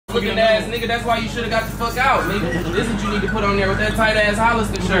Looking ass nigga, that's why you should have got the fuck out, nigga. This is what you need to put on there with that tight ass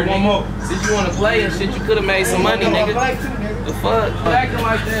Hollister shirt, nigga. Since you wanna play and shit, you could have made some money, nigga. The fuck? You acting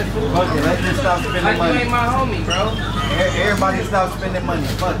like that, fool. Fuck it, let's just stop spending money. Like you ain't my homie, bro. Everybody stop spending money.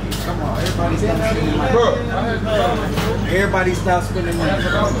 Fuck it. Come on, everybody stop spending money. Everybody stop spending money.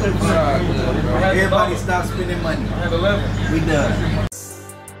 Everybody stop spending money. We done.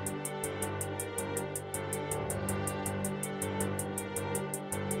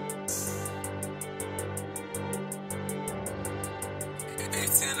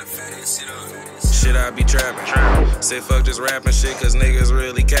 Shit, I be trapping. Say fuck this rapping shit, cause niggas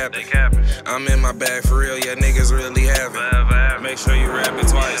really capping. I'm in my bag for real, yeah, niggas really have it. Make sure you rap it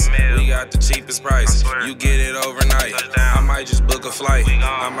twice. We got the cheapest price. You get it overnight. I might just book a flight.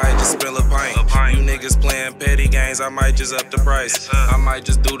 I might just spill a pint. You niggas playing petty games, I might just up the price. I might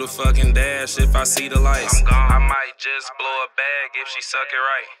just do the fucking dash if I see the lights. I might just blow a bag if she suck it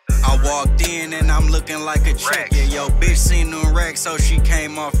right. I walked in and I'm looking like a chick. Yeah, yo, bitch seen them racks, so she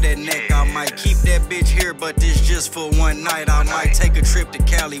came off that neck. I might keep that bitch here, but this just for one night. I might take a trip to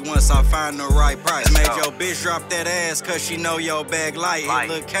Cali once I find the right price. Made your bitch drop that ass, cause she know your bag light. Hit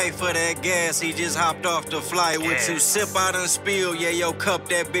Lil' K for that gas, he just hopped off the flight. With you sip, I done spill, yeah, yo, cup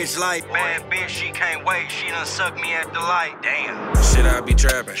that bitch light. Bad bitch, she can't wait, she done suck me at the light. Damn. Shit, I be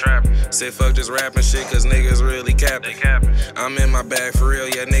trapping. Say fuck this rapping shit, cause niggas really capping. I'm in my bag for real,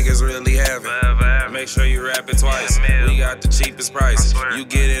 yeah, niggas really have it. Make sure you rap it twice. We got the cheapest price. You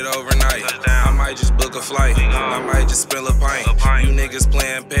get it overnight. I might just book a flight. I might just spill a pint. You niggas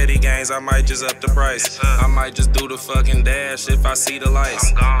playing petty games, I might just up the price. I might just do the fucking dash if I see the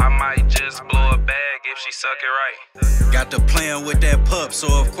lights. I might just blow a bag if she suck it right. Got to playing with that pup,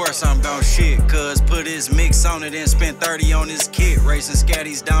 so of course I'm gon' shit. Cause put his mix on it and spent 30 on his kit. Racing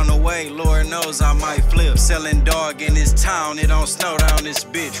scatties down the way, Lord knows I might flip. Selling dog in this town, it don't snow down this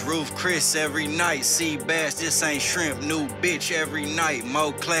bitch. Roof Chris every night, sea bass, this ain't shrimp. New bitch every night,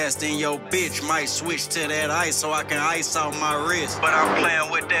 more class than your bitch. Might switch to that ice so I can ice out my wrist. But I'm playing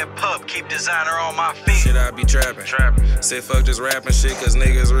with that pup, keep designer on my feet. Shit, I be trapping. Say fuck this rapping shit, cause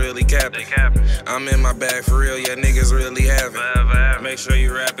niggas really capping. I'm in my bag for real, yeah, niggas really have it. Make sure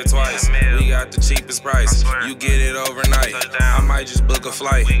you rap it twice. We got the cheapest price. You get it overnight. I might just book a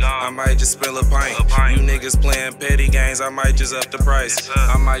flight. I might just spill a pint. You niggas playing petty games, I might just up the price.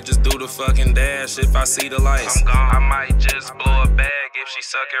 I might just do the fucking dash if I see the lights. I might just blow a bag if she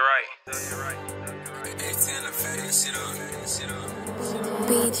suck it right.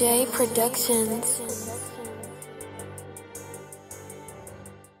 BJ Productions.